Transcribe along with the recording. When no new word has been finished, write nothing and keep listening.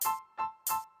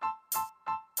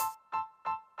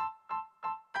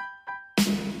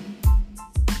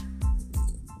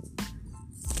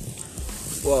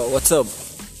Wow, what's up?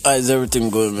 How is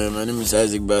everything going, man? My name is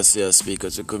Isaac Bassi. I speak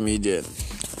as a comedian.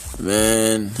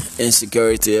 Man,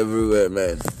 insecurity everywhere,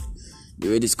 man. The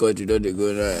way this country don't they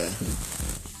go now,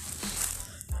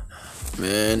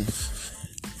 man.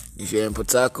 If you're in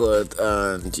Port Harcourt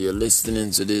and you're listening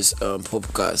to this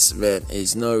podcast, man,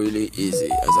 it's not really easy.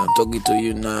 As I'm talking to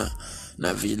you now,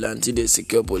 vigilante they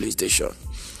secure police station.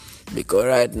 Because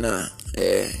right now,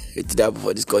 it's that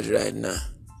for this country right now.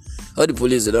 All the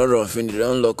police, they don't run, they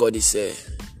don't lock all this.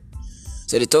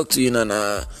 So they talk to you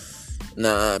now,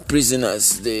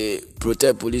 prisoners, they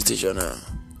protect police station now.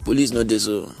 Police know this,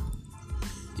 so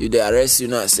if they arrest you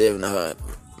now, save now,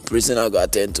 prisoner go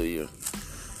attend to you.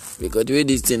 Because the way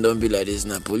this thing don't be like this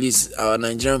now, police, our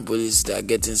Nigerian police, they are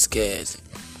getting scared.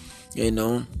 You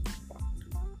know,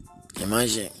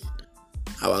 imagine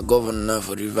our governor now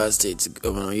for Rivers State,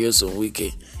 Governor Nyesom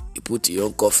Wike, he put your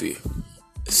own coffee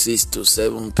 6 to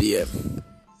 7 p.m.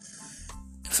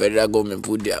 Federal government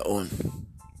put their own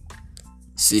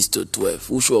 6 to 12.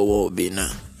 Who sure will be now?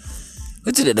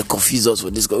 What did they confuse us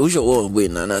for this? Who sure will be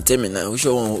now? Now tell me now. Who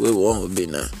sure will be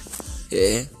now?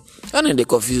 Yeah. How did they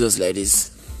confuse us like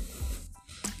this?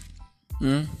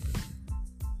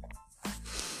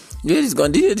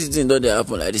 This thing don't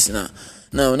happen like this now.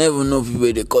 Now we never know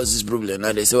people they cause this problem.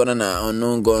 Now they say whether na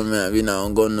unknown gunmen, we na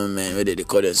unknown men, where they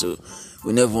call them, so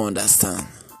we never understand.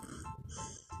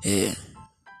 Yeah.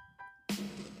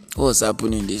 What's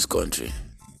happening in this country?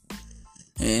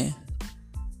 Yeah.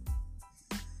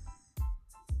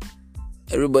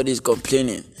 Everybody's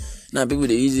complaining. Now people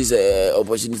they use this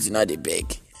opportunity now they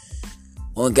beg.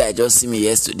 One guy just see me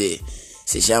yesterday.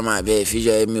 Say Shama, I beg, if you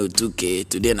help me with 2K,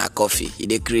 today na coffee. He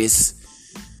decrease.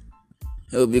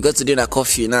 Oh, because today na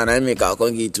coffee now, I make I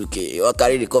can't give 2K. You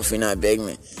carry the coffee now, beg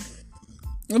me.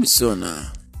 Not be so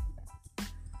now.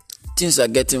 Things are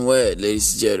getting weird,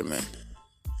 ladies and gentlemen.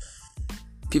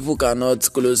 People cannot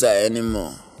close eye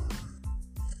anymore.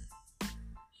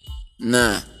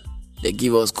 Nah, they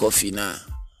give us coffee now.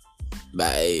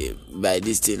 By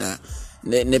this thing now.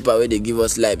 NEPA where they give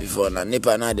us light before now.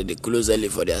 NEPA now they close early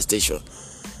for their station.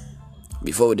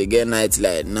 Before they get night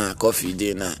light, now coffee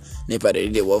day now. NEPA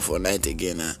they work for night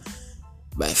again now.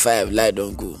 By 5 light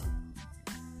don't go.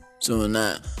 So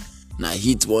now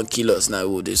heat won't kill us now.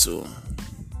 Would they so?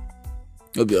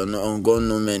 You'll be on gun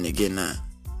no men again now.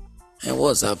 And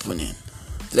what's happening?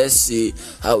 Let's see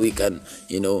how we can,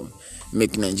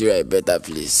 make Nigeria a better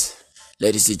place.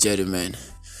 Ladies and gentlemen,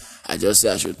 I just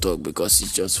say I should talk because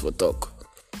it's just for talk.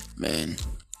 Man,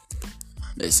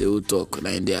 they say who talk, now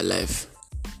in their life.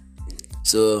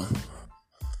 So,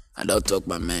 I don't talk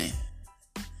my mind.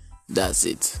 That's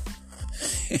it.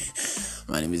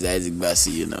 My name is Isaac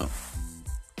Bassi,